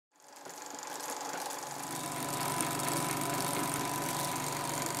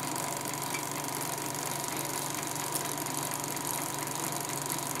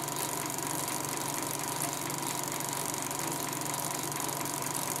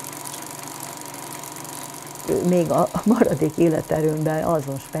még a maradék életerőmben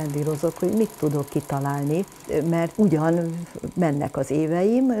azon spendírozok, hogy mit tudok kitalálni, mert ugyan mennek az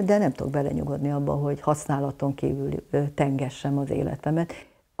éveim, de nem tudok belenyugodni abba, hogy használaton kívül tengessem az életemet.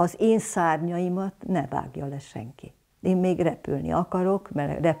 Az én szárnyaimat ne vágja le senki. Én még repülni akarok,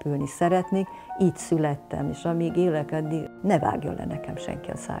 mert repülni szeretnék, így születtem, és amíg élek, addig ne vágja le nekem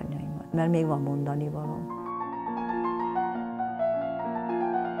senki a szárnyaimat, mert még van mondani valóm.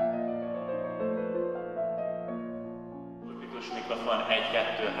 Mikrofon 1,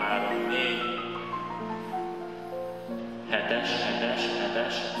 2, 3, 4. Hetes.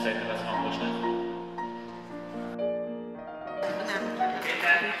 Szerintem ez hangos nem.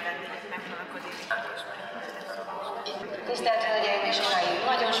 Tisztelt Hölgyeim és Uraim!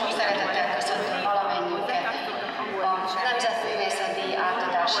 Nagyon sok szeretettel köszöntöm valamennyiüket a Nemzet Művésze díj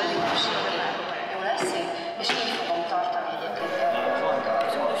átadási ünnepségén. Jó lesz így? És így fogom tartani egyébként előadást.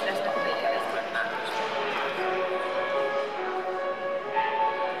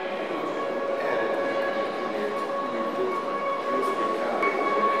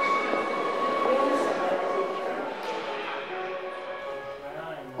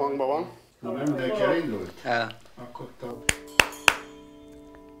 Hangban van? Na, mindenki elindult? El. Akkor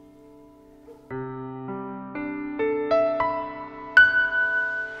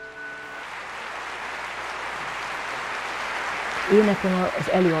Én nekem az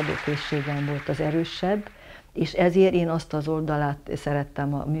előadókészségem volt az erősebb, és ezért én azt az oldalát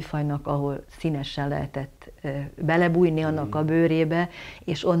szerettem a műfajnak, ahol színesen lehetett belebújni annak a bőrébe,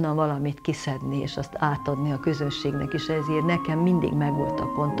 és onnan valamit kiszedni, és azt átadni a közönségnek, és ezért nekem mindig megvolt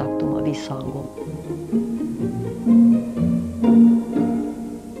a kontaktum, a visszhangom.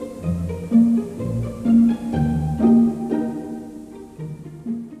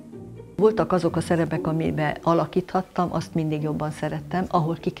 Voltak azok a szerepek, amiben alakíthattam, azt mindig jobban szerettem,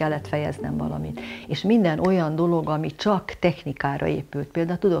 ahol ki kellett fejeznem valamit. És minden olyan dolog, ami csak technikára épült,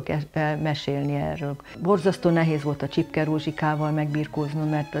 például tudok mesélni erről. Borzasztó nehéz volt a Csipke Rózsikával megbirkóznom,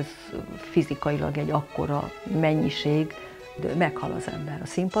 mert ez fizikailag egy akkora mennyiség, de meghal az ember a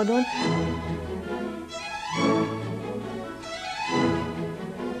színpadon.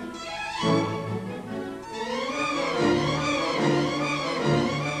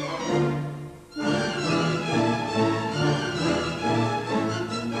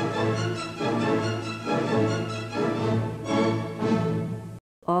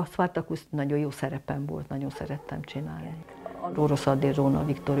 A Spartacus nagyon jó szerepem volt, nagyon szerettem csinálni. Orosz Adél, Róna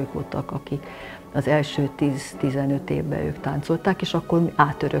Viktor, ők voltak, akik az első 10-15 évben ők táncolták, és akkor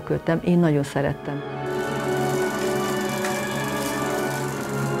átörököltem. Én nagyon szerettem.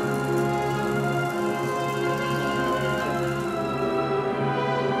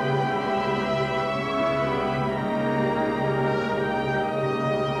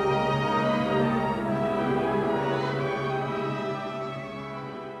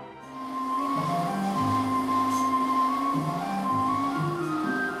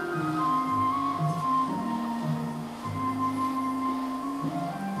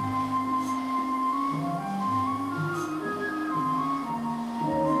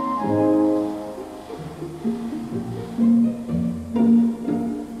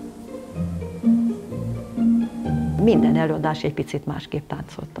 Minden előadás egy picit másképp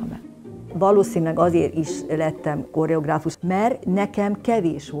táncoltam el. Valószínűleg azért is lettem koreográfus, mert nekem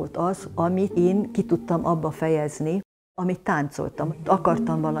kevés volt az, amit én ki tudtam abba fejezni, amit táncoltam.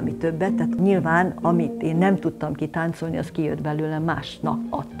 Akartam valami többet, tehát nyilván, amit én nem tudtam kitáncolni, az kijött belőlem, másnak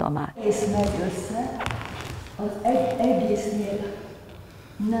adtam át. Egész megy össze, az egésznél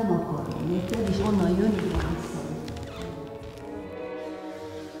nem akarom, érted? És onnan jön vissza.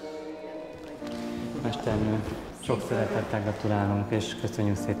 Mesternő, sok szeretettel gratulálunk, és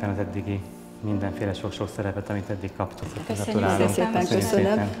köszönjük szépen az eddigi mindenféle sok-sok szerepet, amit eddig kaptok. Köszönjük szépen,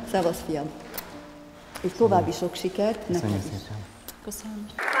 köszönöm. Szevasz, fiam. És további sok sikert. Köszönjük szépen. Köszönöm.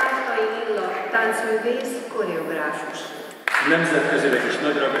 Pártay Lilla, táncművész, koreográfus. Nemzetközileg is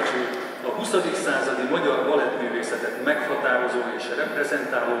nagyra becsült, a 20. századi magyar balettművészetet meghatározó és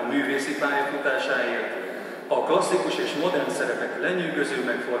reprezentáló művészi pályafutásáért, a klasszikus és modern szerepek lenyűgöző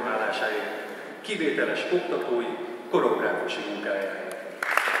megformálásáért, kivételes oktatói, koreográfusi munkájáért.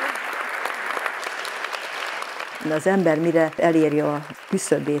 Az ember mire eléri a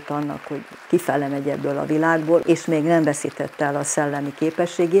küszöbét annak, hogy kifele megy ebből a világból, és még nem veszítette el a szellemi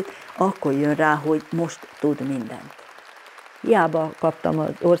képességét, akkor jön rá, hogy most tud mindent. Hiába kaptam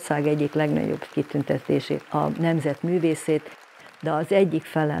az ország egyik legnagyobb kitüntetését, a Nemzet Művészét, de az egyik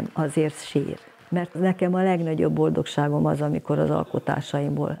felem azért sír. Mert nekem a legnagyobb boldogságom az, amikor az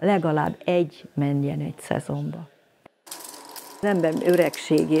alkotásaimból legalább egy menjen egy szezonba. Az ember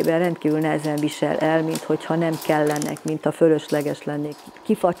öregségében rendkívül nehezen visel el, mint hogyha nem kellenek, mint ha fölösleges lennék.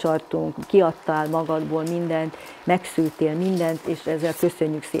 Kifacsartunk, kiadtál magadból mindent, megszültél mindent, és ezzel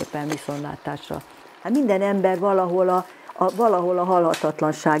köszönjük szépen viszontlátásra. Hát minden ember valahol a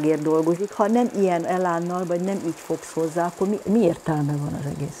halhatatlanságért dolgozik, ha nem ilyen elánnal, vagy nem így fogsz hozzá, akkor mi értelme van az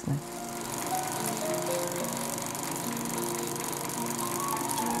egésznek?